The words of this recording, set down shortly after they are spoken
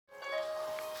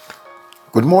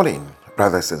Good morning,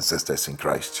 brothers and sisters in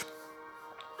Christ.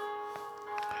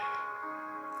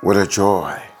 What a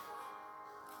joy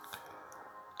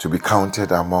to be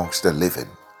counted amongst the living.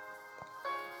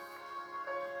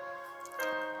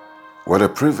 What a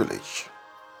privilege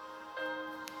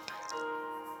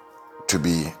to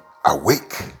be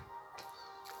awake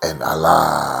and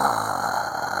alive.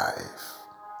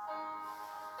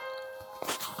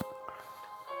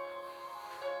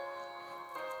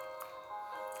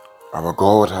 Our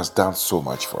God has done so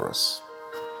much for us.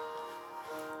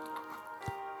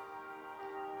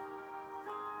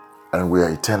 And we are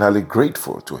eternally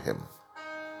grateful to Him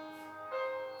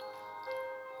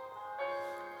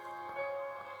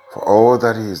for all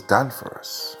that He has done for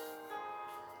us.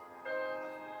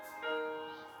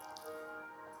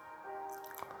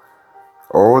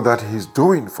 All that He is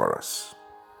doing for us.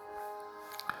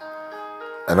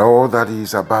 And all that He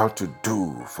is about to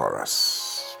do for us.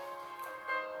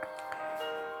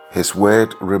 His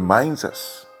word reminds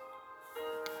us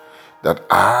that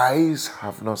eyes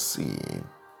have not seen,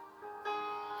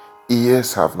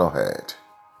 ears have not heard,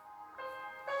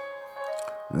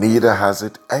 neither has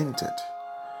it entered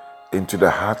into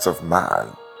the hearts of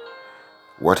man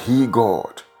what He,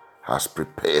 God, has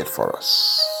prepared for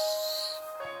us.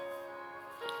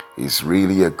 He's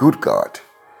really a good God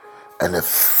and a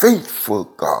faithful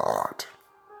God.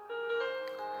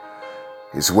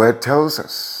 His word tells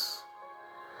us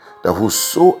that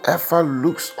whosoever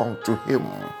looks unto Him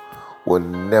will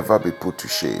never be put to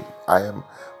shame.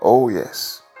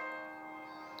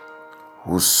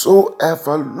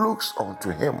 Whosoever looks unto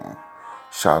Him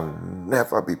shall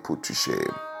never be put to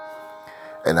shame,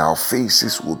 and our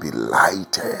faces will be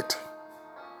lighted.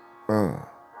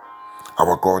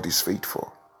 Our God is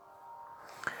faithful.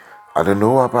 I don't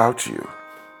know about you,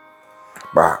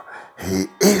 but He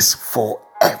is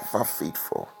forever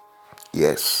faithful.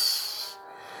 Yes,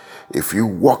 if you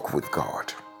walk with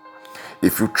God,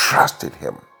 if you trust in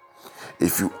Him,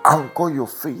 if you anchor your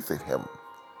faith in Him,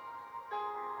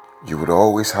 you would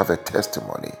always have a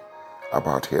testimony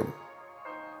about Him.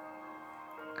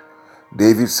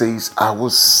 David says, I will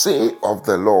say of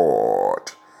the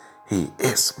Lord, He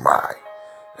is my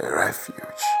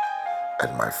refuge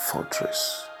and my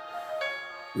fortress.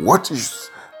 What is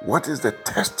the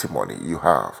testimony you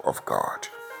have of God?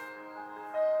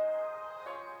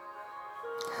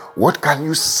 What can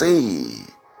you say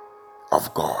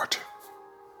of God?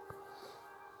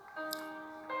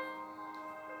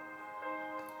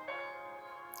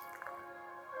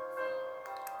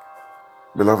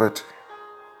 Beloved,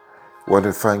 I want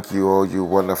to thank you, all you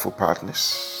wonderful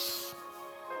partners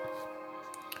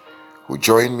who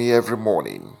join me every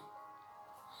morning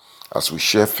as we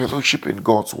share fellowship in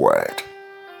God's Word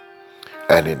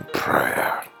and in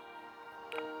prayer.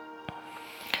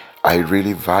 I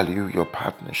really value your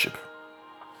partnership.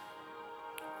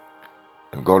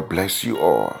 And God bless you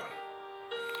all.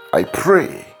 I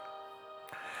pray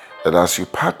that as you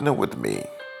partner with me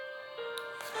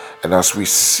and as we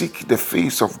seek the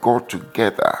face of God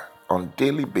together on a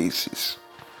daily basis,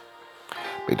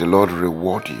 may the Lord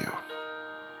reward you.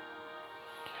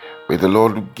 May the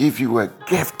Lord give you a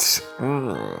gift.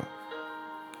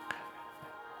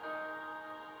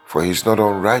 For He's not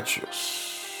unrighteous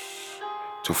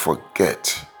to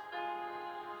forget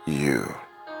you.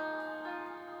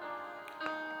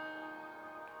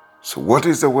 So what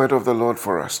is the word of the Lord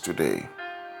for us today?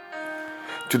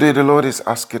 Today the Lord is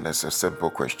asking us a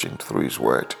simple question through His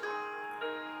word.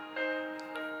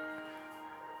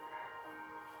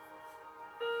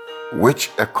 Which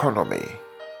economy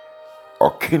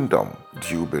or kingdom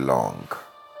do you belong?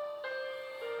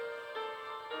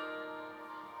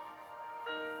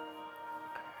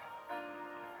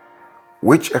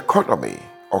 Which economy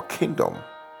or kingdom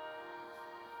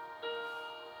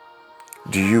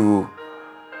do you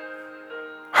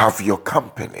have your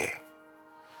company?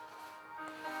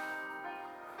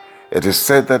 It is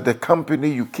said that the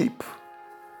company you keep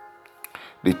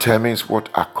determines what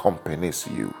accompanies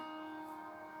you.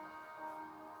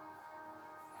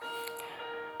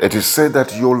 It is said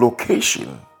that your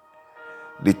location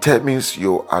determines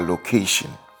your allocation.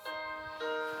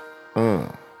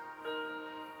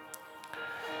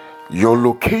 Your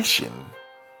location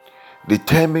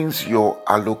determines your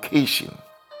allocation.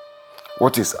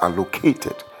 What is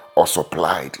allocated or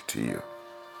supplied to you?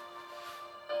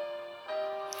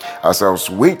 As I was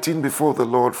waiting before the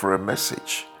Lord for a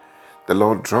message, the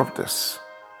Lord dropped this.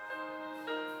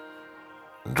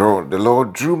 The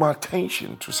Lord drew my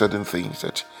attention to certain things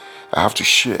that I have to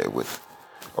share with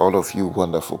all of you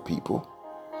wonderful people.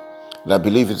 And I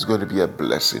believe it's going to be a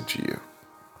blessing to you.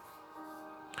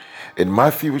 In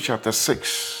Matthew chapter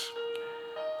 6,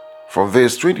 From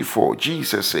verse 24,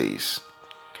 Jesus says,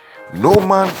 "No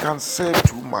man can serve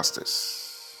two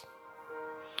masters,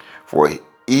 for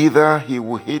either he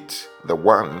will hate the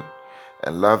one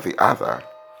and love the other,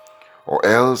 or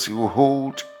else he will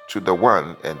hold to the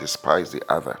one and despise the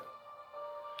other.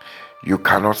 You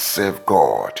cannot serve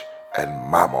God and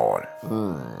Mammon."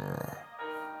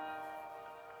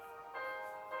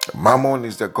 Mammon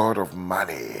is the god of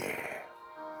money.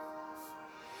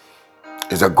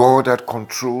 It's a god that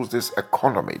controls this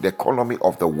economy, the economy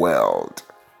of the world,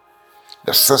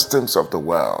 the systems of the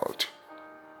world.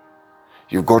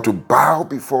 You've got to bow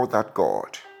before that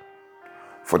God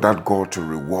for that God to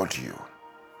reward you.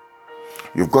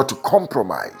 You've got to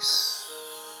compromise.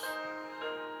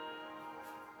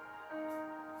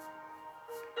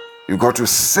 You've got to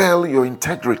sell your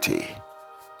integrity.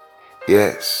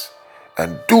 Yes,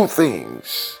 and do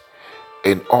things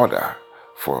in order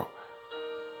for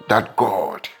that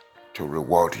God to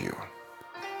reward you.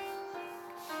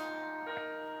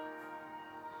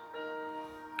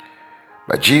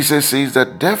 But Jesus says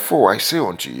that, "Therefore I say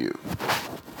unto you,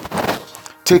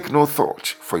 take no thought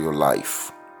for your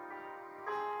life,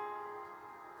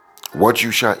 what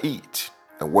you shall eat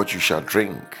and what you shall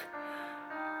drink,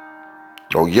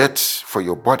 nor yet for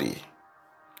your body,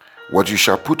 what you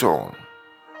shall put on.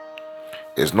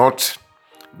 Is not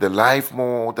the life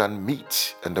more than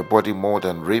meat, and the body more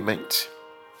than raiment?"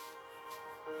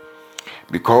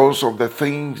 Because of the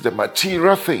things, the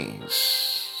material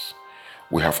things,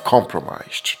 we have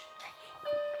compromised.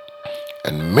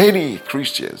 And many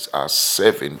Christians are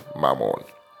serving Mammon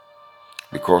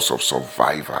because of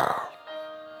survival.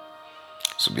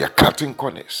 So they are cutting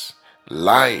corners,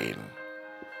 lying.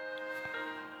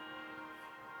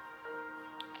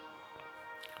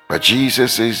 But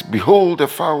Jesus says, "Behold the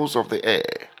fowls of the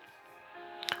air,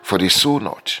 for they sow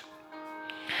not,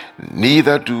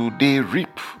 neither do they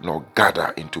reap nor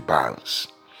gather into barns,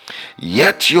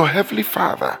 yet your heavenly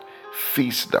Father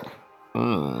feeds them.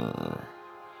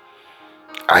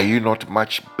 Are you not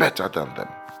much better than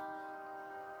them?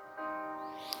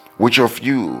 Which of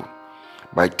you,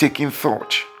 by taking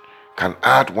thought, can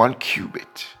add 1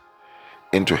 cubit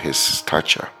into his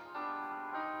stature?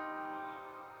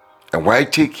 And why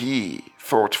take ye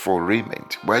thought for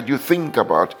raiment? Why do you think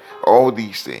about all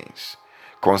these things?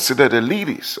 Consider the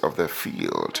lilies of the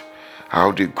field,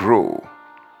 how they grow.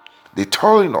 They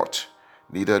toil not,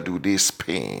 neither do they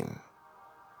spin.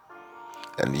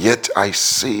 And yet I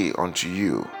say unto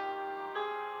you,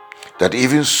 that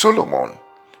even Solomon,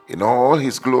 in all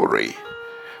his glory,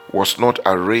 was not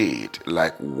arrayed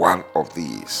like one of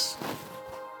these."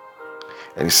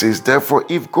 And he says, "Therefore,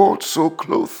 if God so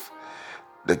clothe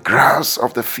the grass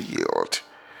of the field,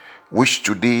 which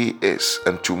today is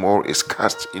and tomorrow is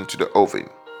cast into the oven,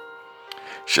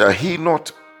 shall he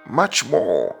not much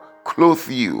more clothe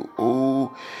you,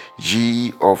 O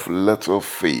ye of little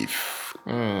faith?"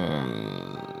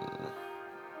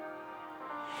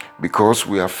 Because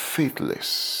we are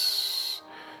faithless,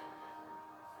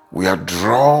 we are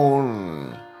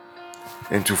drawn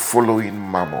into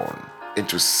following Mammon,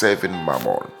 into serving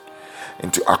Mammon,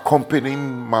 into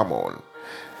accompanying Mammon,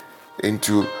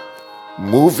 into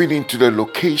moving into the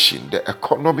location, the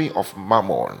economy of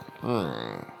Mammon.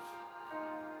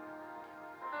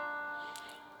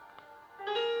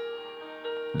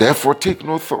 "Therefore take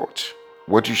no thought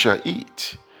what you shall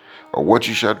eat, or what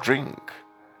you shall drink,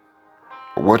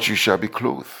 or what you shall be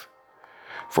clothed.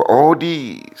 For all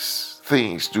these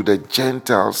things do the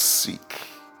Gentiles seek."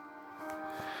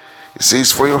 It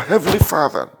says, "For your heavenly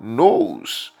Father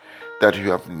knows that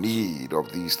you have need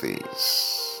of these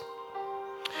things."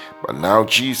 But now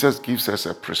Jesus gives us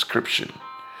a prescription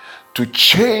to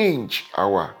change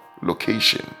our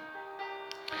location,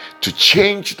 to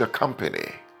change the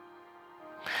company.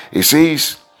 He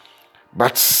says,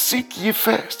 "But seek ye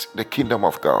first the kingdom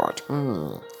of God."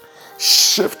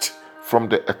 Shift from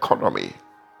the economy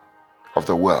of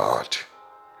the world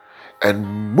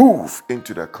and move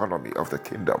into the economy of the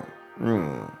kingdom.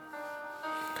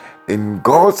 In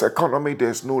God's economy,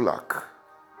 there's no lack.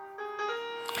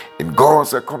 In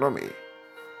God's economy,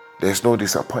 there's no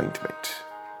disappointment.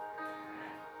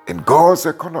 In God's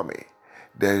economy,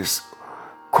 there's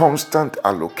constant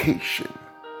allocation.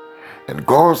 In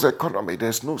God's economy,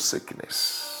 there's no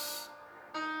sickness.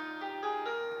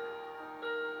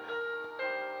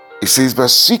 It says, "But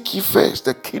seek ye first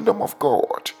the kingdom of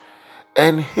God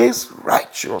and his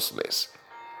righteousness."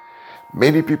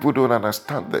 Many people don't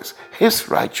understand this. His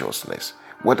righteousness,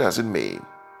 what does it mean?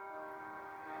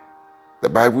 The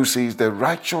Bible says the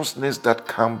righteousness that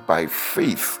comes by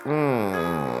faith,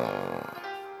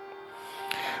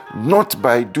 not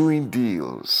by doing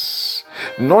deals,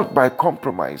 not by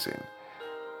compromising,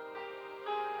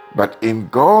 but in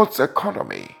God's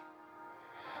economy,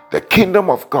 the kingdom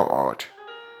of God,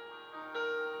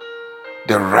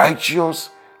 the righteous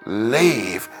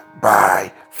live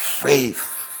by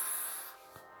faith.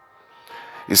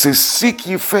 It says, seek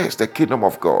ye first the kingdom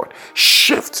of God.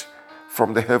 Shift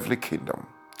from the heavenly kingdom,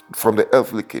 from the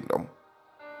earthly kingdom,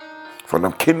 from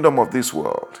the kingdom of this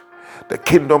world, the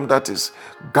kingdom that is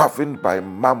governed by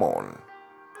mammon,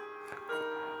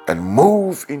 and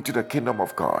move into the kingdom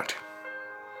of God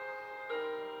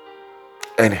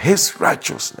and his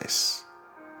righteousness.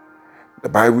 The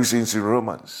Bible says in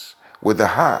Romans, with the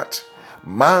heart,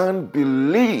 man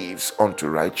believes unto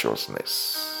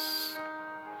righteousness.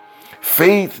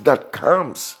 Faith that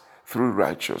comes through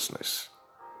righteousness.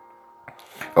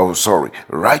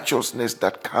 Righteousness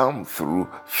that comes through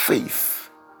faith.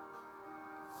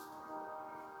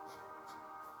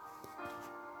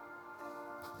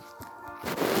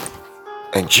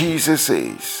 And Jesus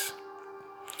says,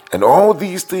 and all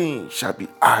these things shall be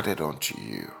added unto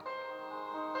you.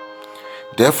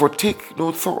 Therefore take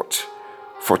no thought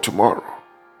for tomorrow,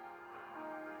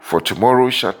 for tomorrow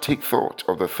shall take thought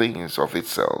of the things of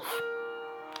itself.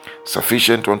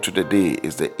 Sufficient unto the day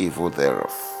is the evil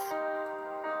thereof.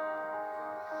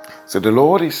 So the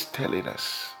Lord is telling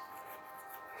us,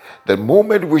 the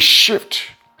moment we shift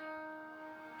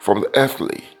from the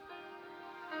earthly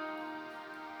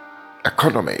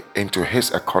economy into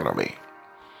his economy,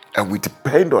 and we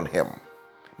depend on him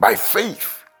by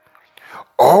faith,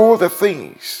 all the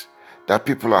things that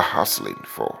people are hustling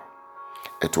for,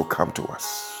 it will come to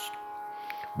us.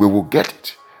 We will get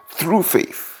it through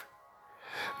faith,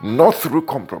 not through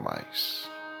compromise,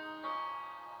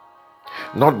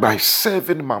 not by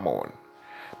serving mammon,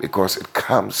 because it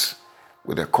comes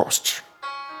with a cost.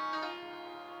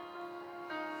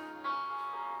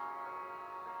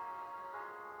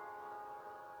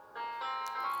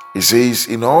 He says,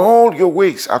 in all your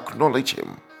ways acknowledge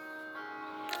him,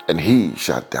 and he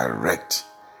shall direct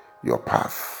your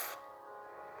path.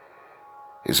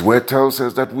 His word tells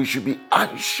us that we should be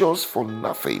anxious for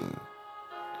nothing,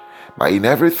 but in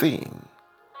everything,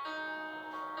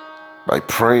 by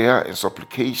prayer and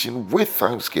supplication with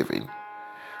thanksgiving,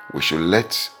 we should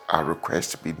let our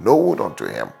requests be known unto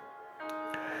him.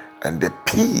 And the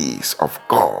peace of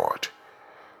God,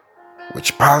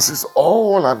 which passes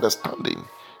all understanding,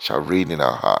 shall reign in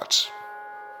our hearts.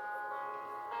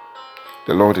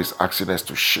 The Lord is asking us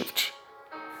to shift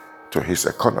to his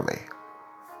economy.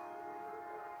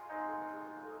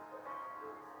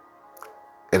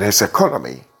 In his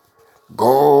economy,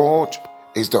 God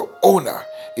is the owner,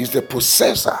 is the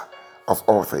possessor of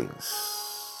all things.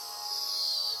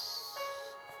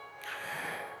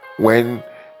 When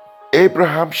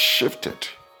Abraham shifted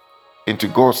into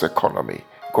God's economy,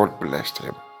 God blessed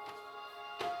him.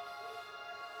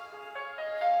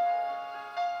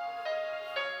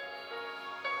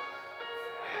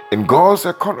 In God's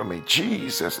economy,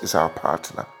 Jesus is our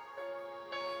partner,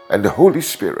 and the Holy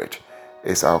Spirit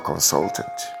is our consultant.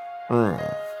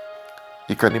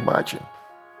 You can imagine.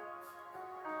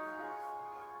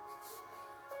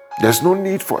 There's no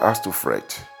need for us to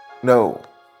fret. No.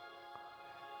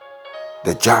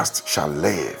 The just shall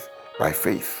live by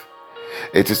faith.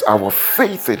 It is our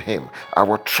faith in him,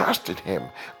 our trust in him,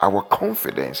 our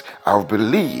confidence, our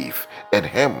belief in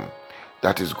him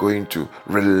that is going to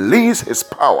release his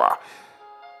power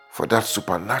for that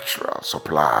supernatural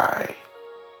supply.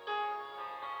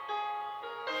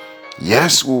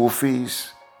 Yes, we will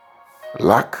face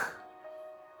lack,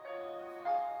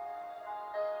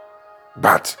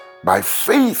 but by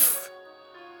faith,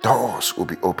 doors will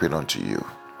be open unto you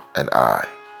and I.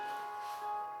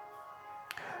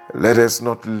 Let us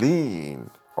not lean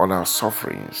on our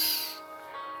sufferings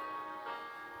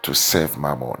to serve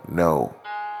mammon. No.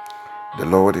 The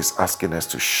Lord is asking us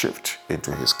to shift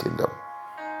into his kingdom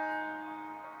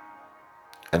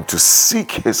and to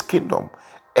seek his kingdom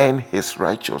and his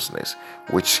righteousness,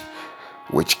 which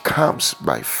comes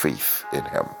by faith in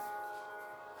him.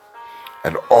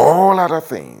 And all other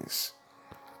things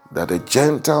that the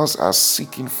Gentiles are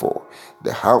seeking for,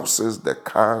 the houses, the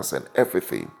cars, and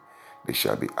everything, they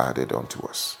shall be added unto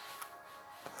us.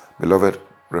 Beloved,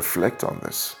 reflect on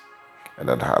this and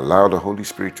then allow the Holy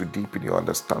Spirit to deepen your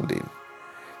understanding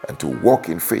and to walk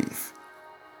in faith.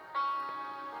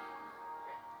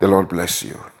 The Lord bless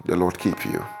you. The Lord keep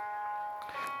you.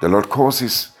 The Lord cause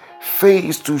his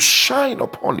face to shine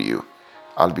upon you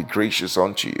and be gracious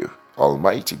unto you.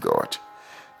 Almighty God,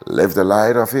 lift the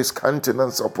light of his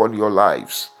countenance upon your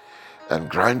lives and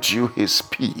grant you his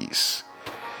peace.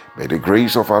 May the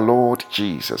grace of our Lord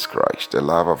Jesus Christ, the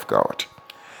love of God,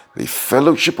 the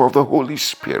fellowship of the Holy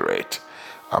Spirit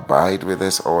abide with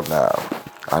us all now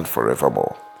and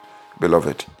forevermore.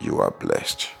 Beloved, you are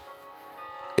blessed.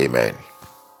 Amen.